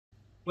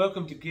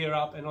Welcome to Gear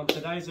Up, and on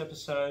today's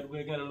episode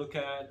we're going to look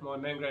at my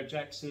mangrove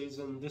jack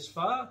season this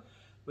far.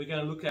 We're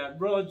going to look at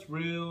rods,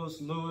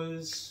 reels,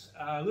 lures,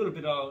 a little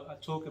bit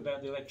of talk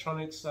about the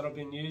electronics that I've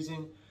been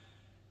using,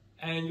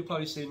 and you'll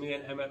probably see me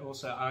and Emmett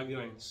also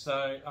arguing.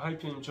 So I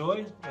hope you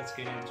enjoy. Let's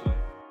get into it.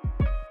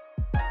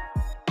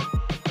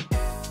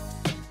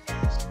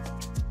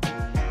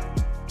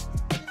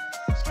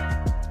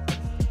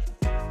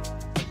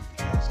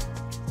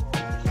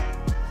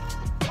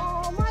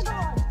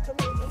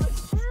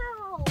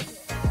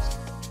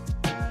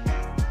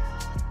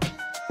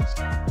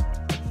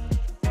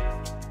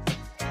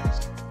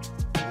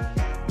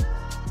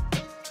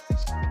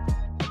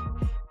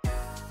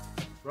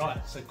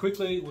 Right, so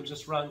quickly we'll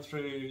just run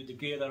through the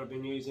gear that I've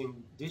been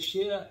using this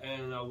year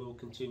and I will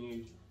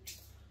continue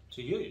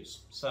to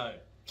use. So,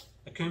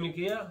 Akuma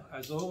gear,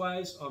 as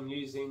always, I'm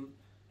using,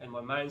 and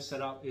my main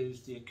setup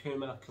is the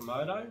Akuma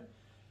Komodo.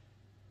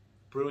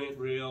 Brilliant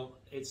reel,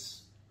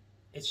 it's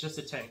just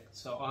a tank,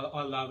 so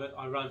I love it.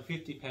 I run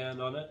 50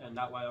 pound on it, and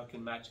that way I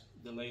can match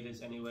the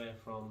leaders anywhere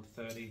from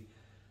 30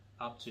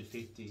 up to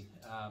 50,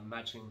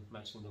 matching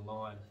the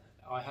line.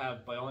 I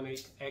have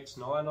Bionic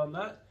X9 on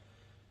that,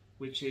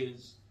 which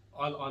is,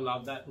 I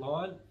love that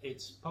line.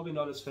 It's probably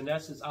not as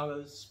finesse as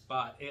others,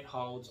 but it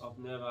holds. I've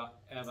never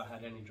ever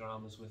had any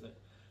dramas with it,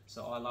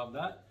 so I love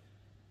that.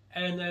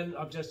 And then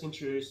I've just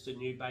introduced a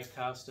new bait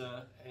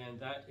caster, and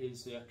that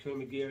is the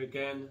Akuma gear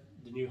again,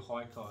 the new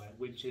Haikai,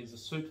 which is a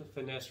super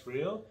finesse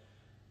reel,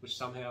 which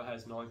somehow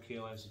has 9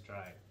 kilos of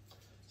drag.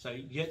 So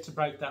yet to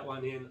break that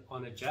one in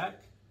on a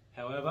jack.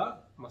 However,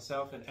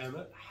 myself and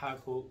Emmett have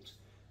hooked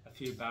a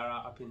few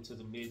barra up into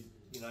the mid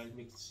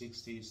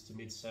 60s to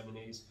mid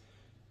 70s.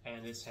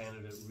 And it's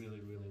handled it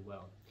really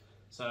well.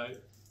 So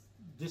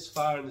this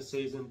far in the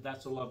season,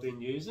 that's all I've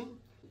been using,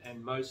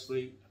 and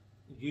mostly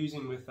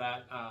using with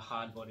that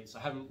hard bodies. I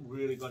haven't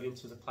really got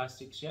into the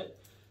plastics yet.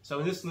 So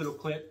in this little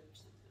clip,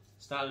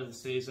 start of the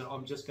season,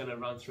 I'm just going to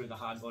run through the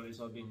hard bodies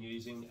I've been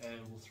using,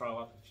 and we'll throw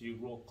up a few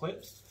raw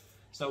clips.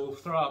 So we'll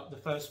throw up the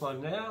first one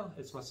now.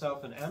 It's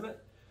myself and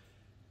Emmett.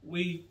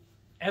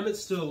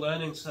 Emmett's still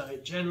learning, so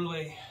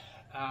generally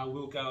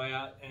we'll go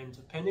out, and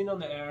depending on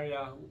the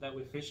area that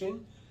we're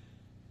fishing,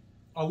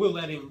 I will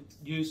let him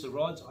use the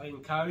rods. I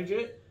encourage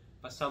it,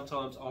 but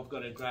sometimes I've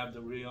got to grab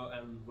the reel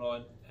and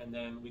rod, and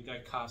then we go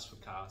cast for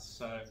cast.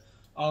 So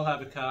I'll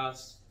have a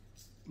cast,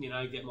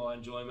 get my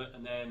enjoyment,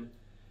 and then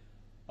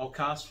I'll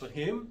cast for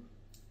him.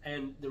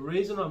 And the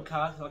reason I'm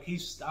casting,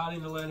 he's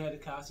starting to learn how to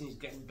cast, and he's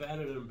getting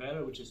better and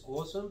better, which is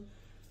awesome.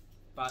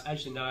 But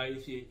as you know,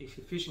 if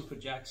you're fishing for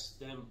jacks,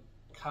 then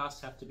casts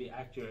have to be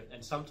accurate.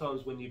 And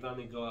sometimes when you've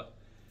only got,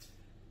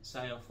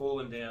 say, I've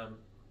fallen down,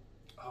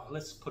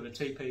 let's put a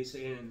T-piece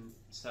in,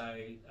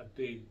 say a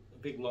big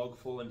log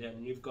falling down,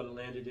 and you've got to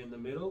land it in the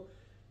middle,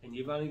 and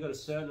you've only got a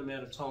certain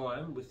amount of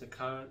time with the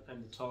current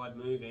and the tide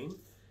moving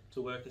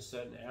to work a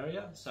certain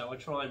area. So I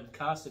try and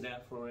cast it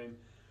out for him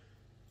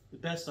the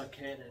best I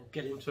can and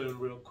get into him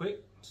real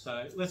quick.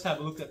 So let's have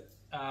a look at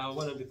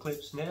one of the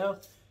clips now.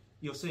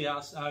 You'll see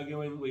us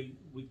arguing. We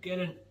get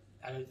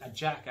a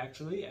jack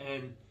actually,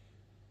 and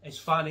it's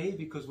funny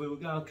because we were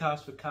going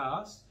cast for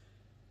cast,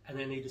 and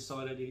then he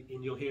decided,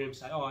 and you'll hear him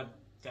say, "Oh,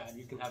 Dad,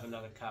 you can have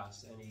another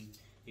cast," and he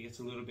gets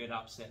a little bit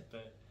upset,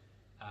 but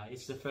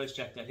it's the first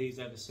jack that he's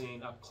ever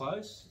seen up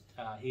close.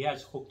 He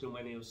has hooked him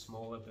when he was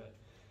smaller, but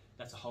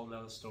that's a whole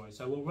nother story.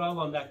 So we'll roll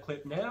on that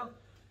clip now,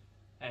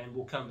 and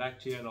we'll come back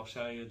to you, and I'll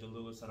show you the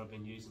lures that I've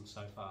been using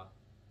so far.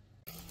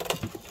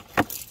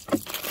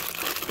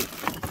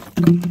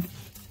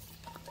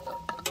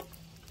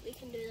 We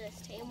can do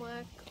this.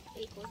 Teamwork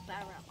equals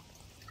barra.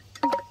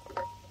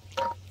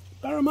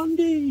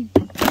 Barramundi! I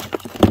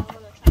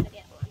want to try to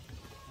get one.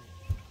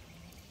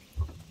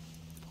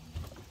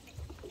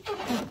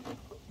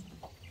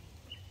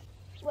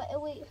 Where are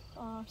we?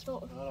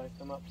 Sort of. Alright,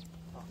 come up.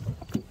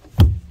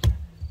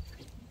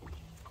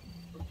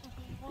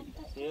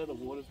 Yeah, the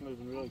water's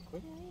moving really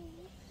quick.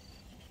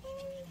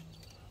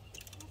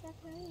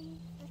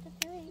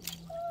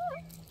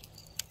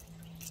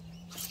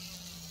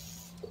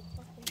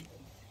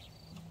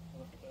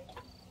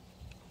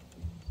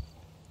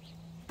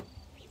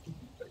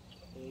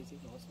 Easy,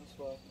 nice and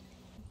slow.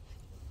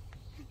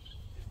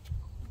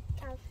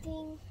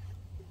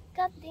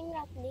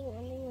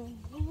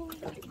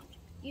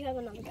 You have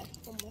another guy.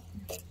 One more.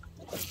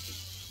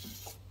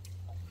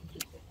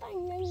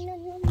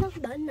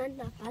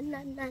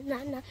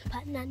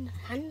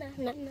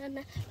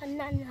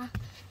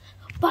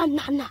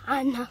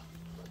 Banana.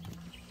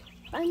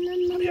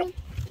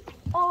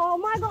 Oh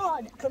my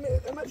God! Come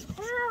here, Emmett.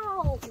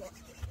 How?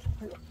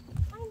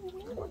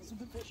 It's a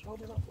big fish.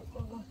 Hold it up.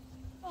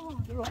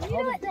 Oh, You're right. you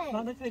Hold do it. it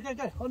then. No,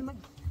 go. Hold him in.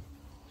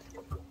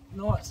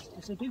 Nice.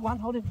 It's a big one.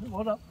 Hold it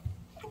up.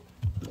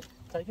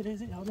 Take it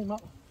easy. Hold him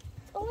up.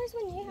 Always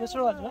when you have. That's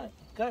all right. Right.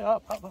 Go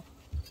up.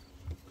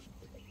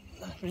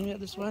 Bring it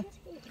this way.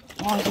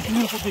 Oh, it's a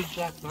beautiful big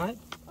jack, mate.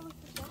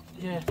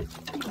 Yeah.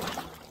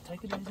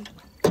 Take it easy.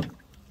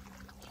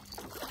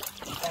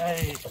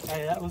 Hey,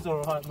 that was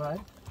all right,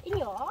 mate. In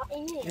your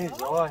eye? His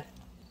eye.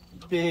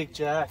 Big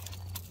jack.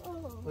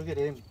 Look at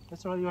him.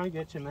 That's all right, you won't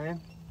get you, man.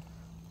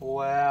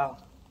 Wow.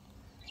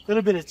 A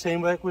little bit of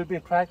teamwork. We've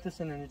been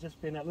practicing and it's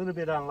just been a little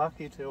bit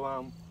unlucky to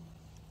You're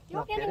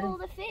not getting get him. all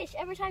the fish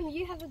every time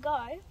you have a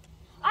go.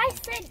 I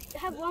said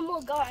have one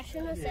more go. I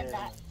shouldn't have said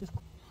that.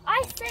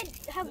 I said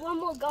have one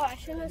more go. I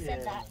shouldn't have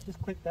said that.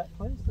 Just click that,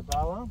 please, the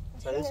bow arm.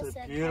 So this is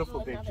a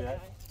beautiful big jack.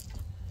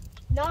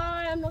 No,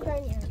 I'm not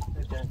going yet.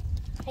 Okay.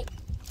 Hey.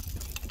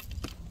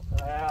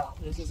 Wow,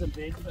 this is a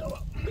big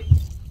fella.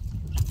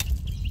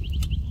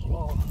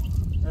 Oh,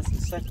 that's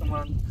the second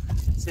one.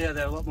 See how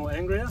they're a lot more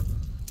angrier?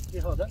 Can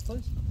you hold that,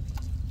 please?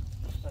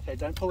 Okay,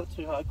 don't pull it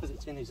too hard because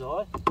it's in his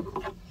eye.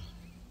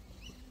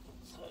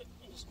 So,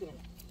 I'm just going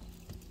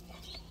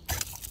to...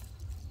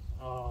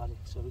 Alrighty,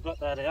 so we've got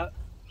that out.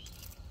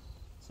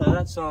 So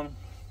that's on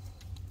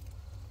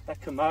that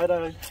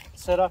Komodo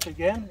setup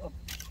again.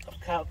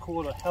 I've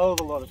caught a hell of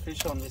a lot of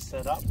fish on this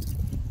setup.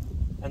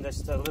 And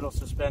there's the little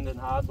suspended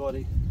hard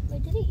body.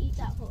 Wait, did he eat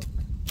that hook?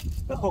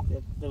 The hook,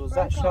 it was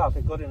that sharp,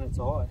 it got in its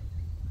eye.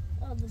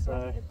 Oh,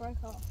 it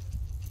broke off.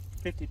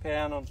 50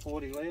 pound on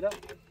 40 litre.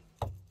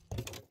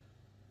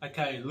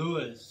 Okay,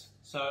 lures.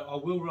 So I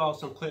will roll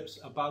some clips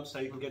above so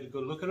you can get a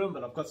good look at them,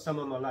 but I've got some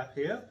on my lap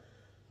here.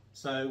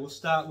 So we'll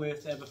start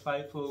with Ever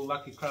Faithful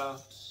Lucky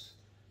Crafts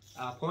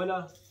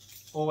pointer.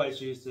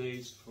 Always use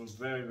these for a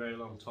very, very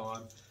long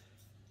time.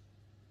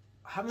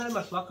 I haven't had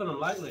much luck on them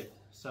lately,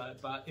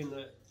 but in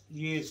the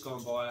years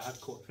gone by I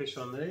have caught fish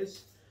on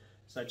these.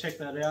 So check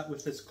that out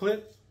with this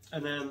clip.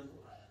 And then,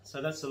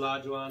 so that's the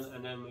larger one,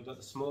 and then we've got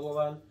the smaller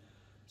one.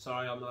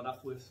 Sorry, I'm not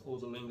up with all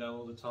the lingo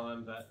all the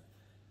time, but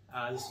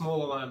the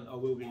smaller one I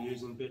will be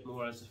using a bit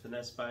more as a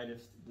finesse bait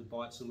if the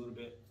bite's a little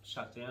bit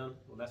shut down.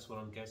 Well, that's what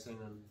I'm guessing,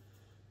 and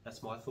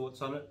that's my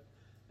thoughts on it.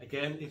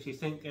 Again, if you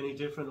think any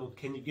different or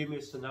can you give me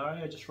a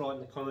scenario, just write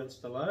in the comments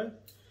below.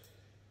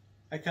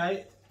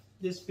 Okay,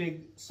 this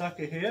big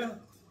sucker here,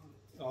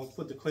 I'll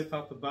put the clip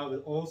up above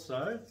it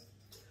also,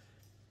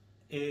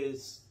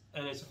 is,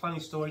 and it's a funny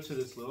story to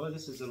this lure,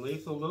 this is a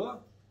lethal lure.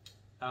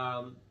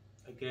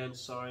 Again,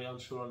 sorry, I'm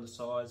sure on the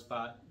size,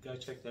 but go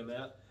check them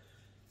out.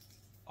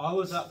 I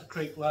was up the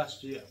creek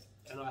last year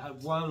and I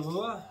had one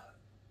lure.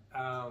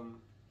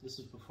 This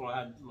is before I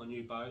had my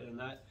new boat and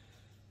that.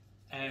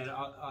 And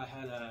I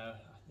had I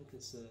think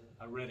it's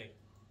a Reddick.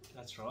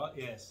 That's right,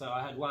 yeah. So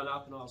I had one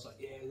up and I was like,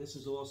 yeah, this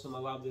is awesome. I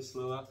love this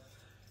lure.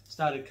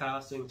 Started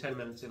casting, 10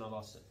 minutes in, I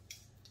lost it.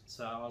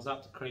 So I was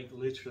up the creek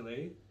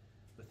literally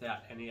without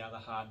any other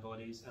hard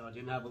bodies and I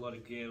didn't have a lot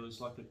of gear. It was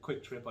like a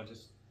quick trip. I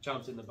just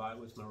jumped in the boat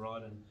with my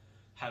rod and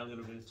had a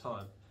little bit of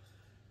time.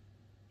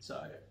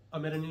 So I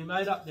met a new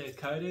mate up there,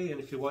 Cody,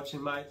 and if you're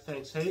watching, mate,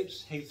 thanks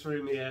heaps. He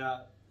threw me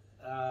out,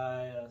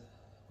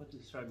 what did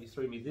he throw me? He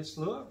threw me this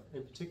lure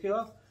in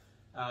particular,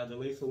 the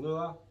lethal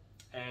lure,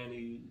 and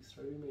he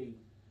threw me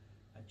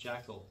a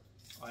jackal.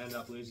 I ended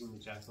up losing the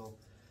jackal.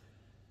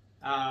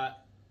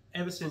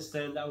 Ever since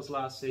then, that was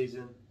last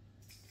season,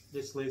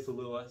 this lethal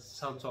lure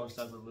sometimes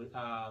doesn't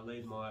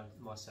leave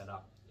my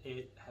setup.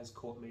 It has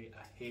caught me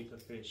a heap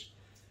of fish,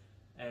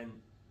 and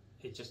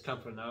it just come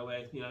from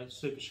nowhere. You know,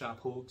 super sharp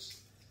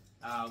hooks,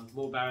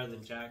 more barrow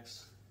than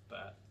jacks,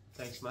 but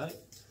thanks, mate.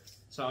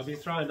 So I've been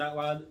throwing that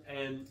one,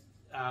 and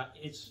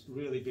it's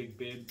really big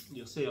bib.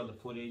 You'll see on the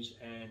footage,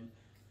 and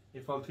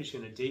if I'm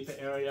fishing a deeper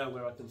area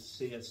where I can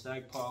see a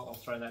snake pile, I'll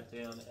throw that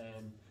down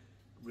and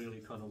really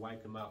kind of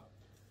wake them up.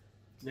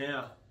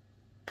 Now,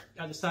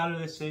 at the start of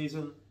this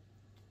season,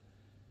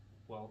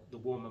 well, the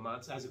warmer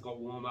months, as it got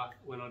warmer,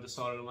 when I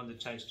decided I wanted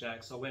to chase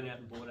jacks, I went out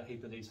and bought a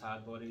heap of these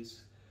hard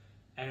bodies.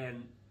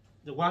 And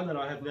the one that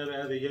I have never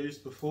ever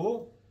used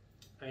before,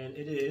 and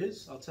it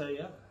is, I'll tell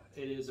you,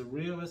 it is a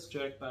Realist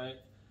Jerkbait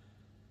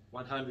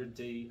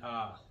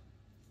 100DR.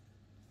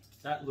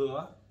 That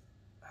lure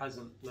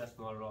hasn't left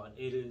my rod.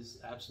 It is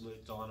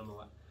absolute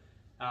dynamite.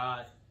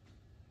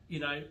 You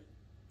know,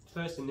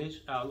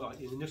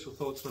 initial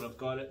thoughts when I've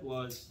got it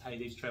was, hey,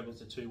 these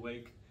trebles are too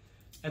weak.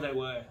 And they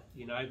were,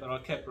 you know, but I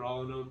kept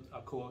rolling them. I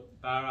caught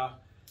barra,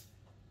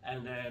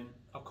 and then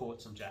I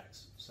caught some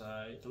jacks.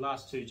 So the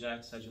last two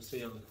jacks, as you'll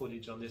see on the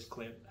footage on this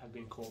clip, have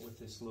been caught with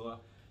this lure.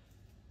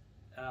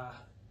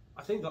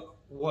 I think that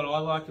what I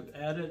like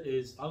about it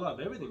is, I love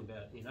everything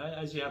about it, you know.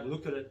 As you have a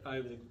look at it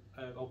over the,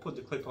 I'll put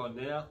the clip on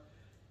now.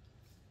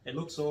 It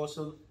looks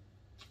awesome.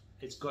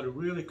 It's got a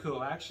really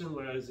cool action,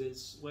 whereas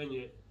it's when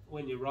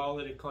you roll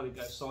it, it kind of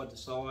goes side to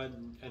side,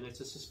 and it's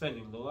a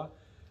suspending lure.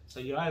 So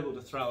you're able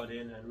to throw it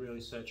in and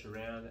really search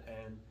around,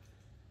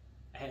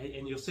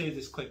 and you'll see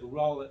this clip. We'll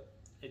roll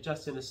it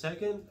just in a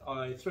second.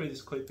 I threw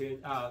this clip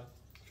in,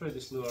 threw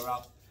this lure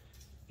up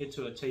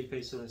into a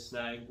T-piece and a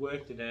snag,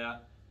 worked it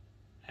out,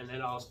 and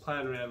then I was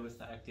playing around with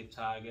the active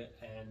target,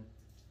 and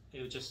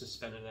it was just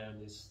suspended there,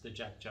 and the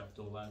jack jumped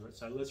all over it.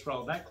 So let's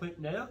roll that clip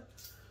now,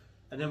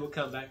 and then we'll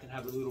come back and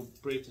have a little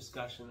brief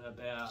discussion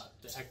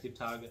about the active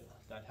target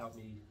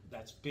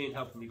that's been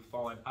helping me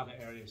find other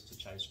areas to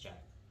chase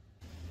jack.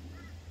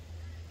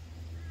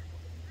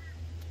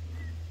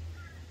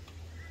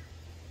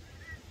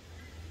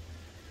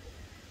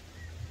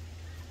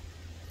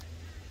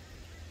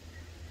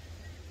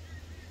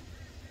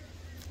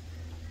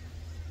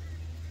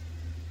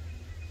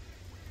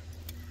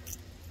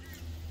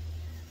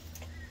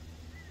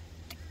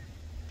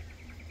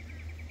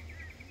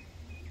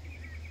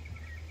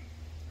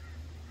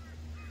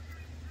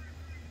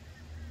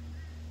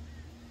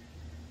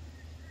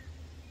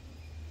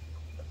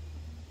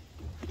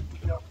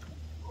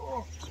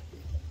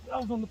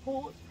 I was on the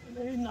pause and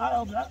he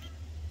nailed that.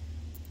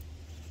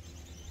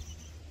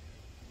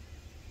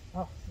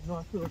 Oh,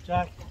 nice little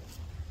jack.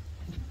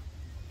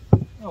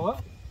 Oh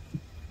well,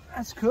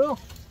 that's cool.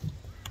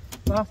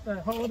 Last day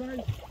of holidays,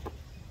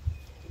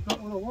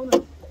 got what I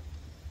wanted.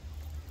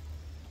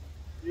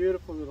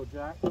 Beautiful little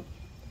jack.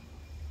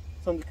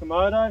 It's on the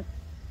Komodo.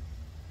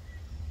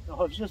 I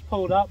was just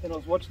pulled up and I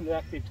was watching the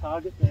active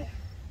target there.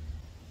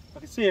 I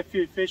could see a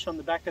few fish on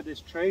the back of this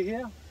tree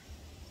here,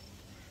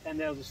 and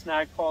there was a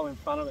snag pile in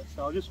front of it,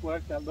 so I just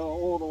worked that lure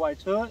all the way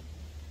to it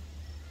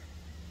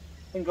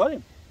and got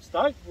him.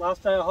 Stoked.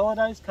 Last day of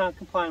holidays, can't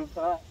complain with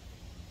that.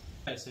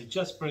 Okay, so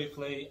just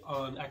briefly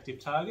on active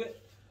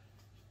target,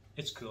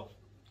 it's cool.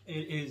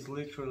 It is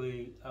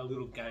literally a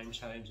little game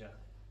changer.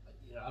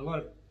 You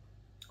know,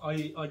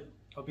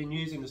 I've been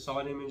using the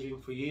side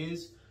imaging for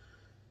years,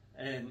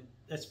 and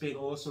that's been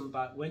awesome,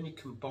 but when you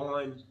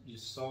combine your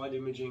side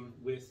imaging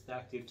with the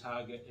active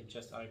target, it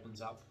just opens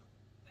up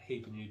a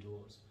heap of new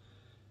doors.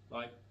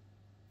 Like,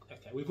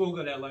 okay, we've all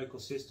got our local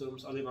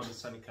systems. I live on the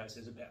sunny coast.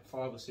 There's about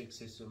 5 or 6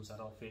 systems that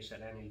I'll fish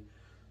at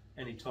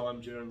any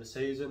time during the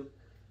season,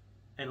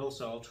 and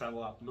also I'll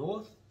travel up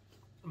north.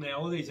 Now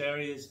all these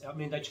areas, I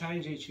mean, they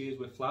change each year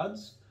with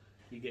floods.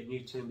 You get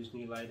new timbers,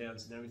 new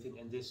laydowns and everything,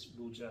 and this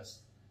will just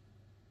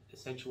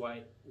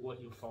accentuate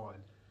what you'll find.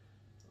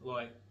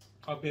 Like,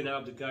 I've been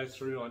able to go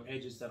through on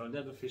edges that I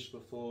never fished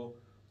before.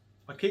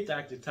 I keep the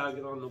active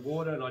target on the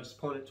water and I just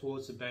point it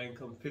towards the bank.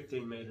 I'm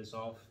 15 metres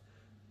off,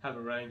 have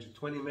a range of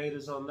 20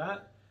 metres on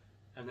that,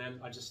 and then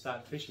I just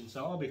start fishing.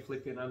 So I'll be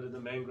flicking under the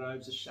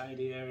mangroves, the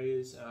shady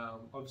areas,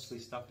 obviously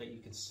stuff that you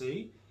can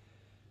see,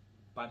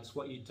 but it's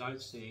what you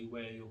don't see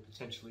where you'll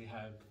potentially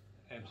have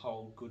and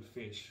hold good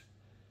fish.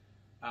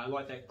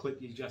 Like that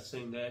clip you just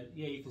seen there,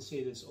 yeah, you can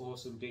see this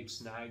awesome big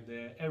snag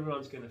there.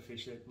 Everyone's going to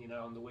fish it, you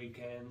know, on the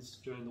weekends,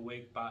 during the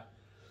week, but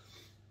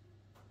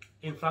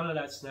in front of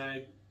that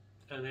snag,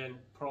 and then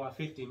probably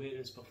 50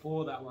 metres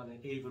before that one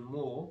and even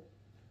more,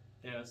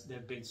 there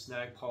have been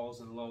snag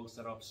poles and logs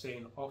that I've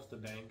seen off the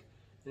bank.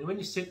 And when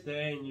you sit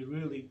there and you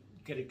really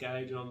get a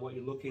gauge on what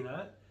you're looking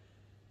at,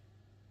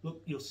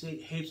 look, you'll see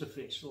heaps of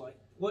fish. Like,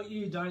 what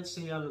you don't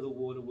see under the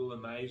water will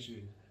amaze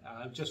you.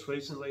 Just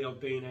recently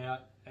I've been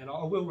out, and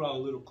I will roll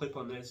a little clip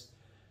on this,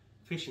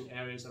 fishing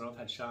areas that I've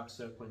had sharks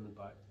circling the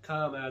boat.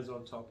 Calm as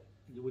on top.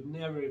 You would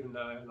never even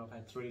know, and I've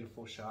had 3 to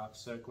 4 sharks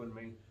circling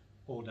me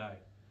all day.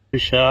 2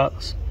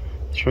 sharks,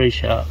 3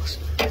 sharks,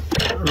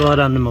 right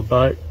under my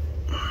boat.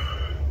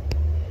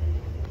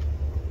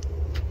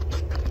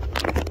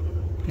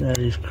 That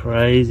is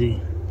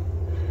crazy.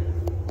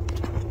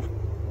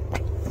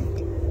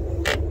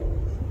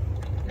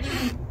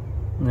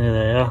 There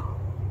they are.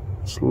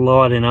 It's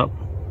lighting up.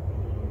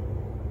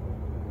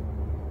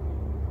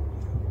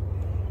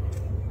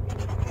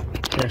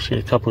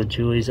 Actually a couple of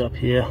dewies up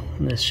here,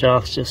 and there's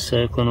sharks just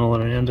circling all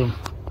around them.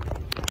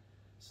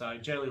 So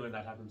generally when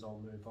that happens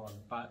I'll move on,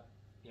 but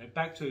you know,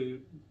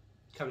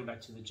 coming back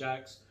to the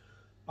jacks,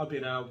 I've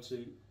been able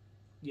to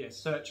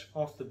search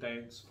off the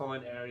banks,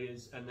 find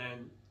areas, and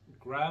then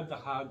grab the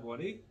hard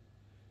body,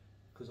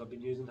 because I've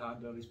been using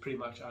hard bodies pretty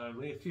much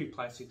only, a few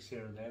plastics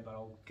here and there, but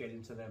I'll get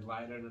into them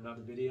later in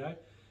another video,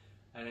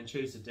 and then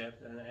choose the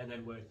depth and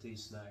then work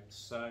these snags.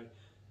 So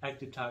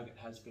active target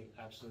has been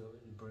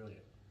absolutely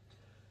brilliant.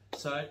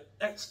 So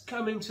that's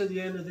coming to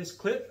the end of this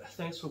clip.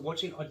 Thanks for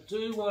watching. I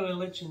do want to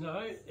let you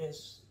know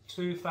there's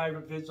 2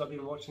 favourite vids I've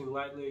been watching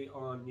lately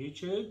on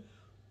YouTube.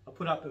 I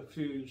put up a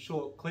few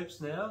short clips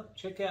now.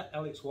 Check out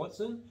Alex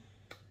Watson.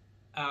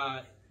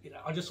 You know,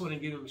 I just want to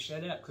give him a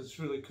shout out because it's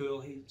really cool.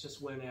 He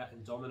just went out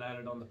and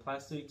dominated on the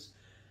plastics.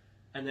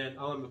 And then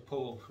Owen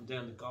Mcpaul from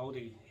down the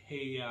Goldie,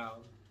 he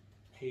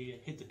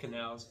hit the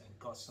canals and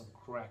got some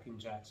cracking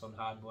jacks on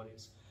hard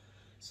bodies.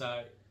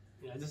 So,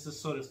 you know, this is the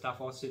sort of stuff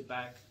I sit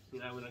back, you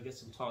know, when I get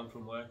some time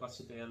from work, I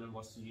sit down and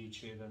watch the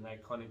YouTube, and they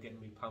kind of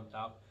get me pumped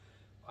up.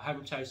 I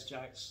haven't chased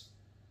jacks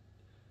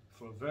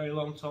for a very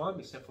long time,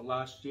 except for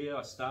last year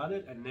I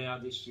started, and now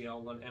this year I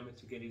want Emmett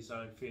to get his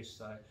own fish.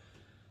 So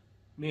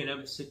me and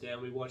Emmett sit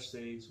down, we watch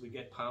these, we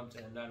get pumped,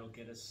 and that'll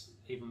get us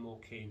even more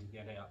keen to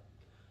get out.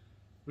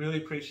 Really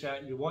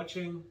appreciate you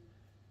watching.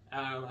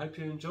 Hope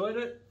you enjoyed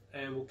it,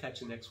 and we'll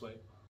catch you next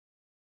week.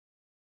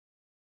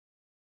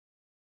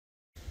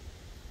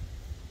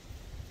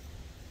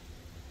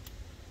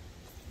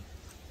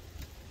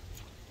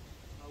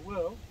 I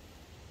will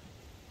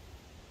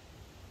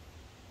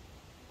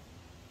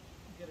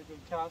get a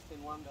good cast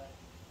in one day.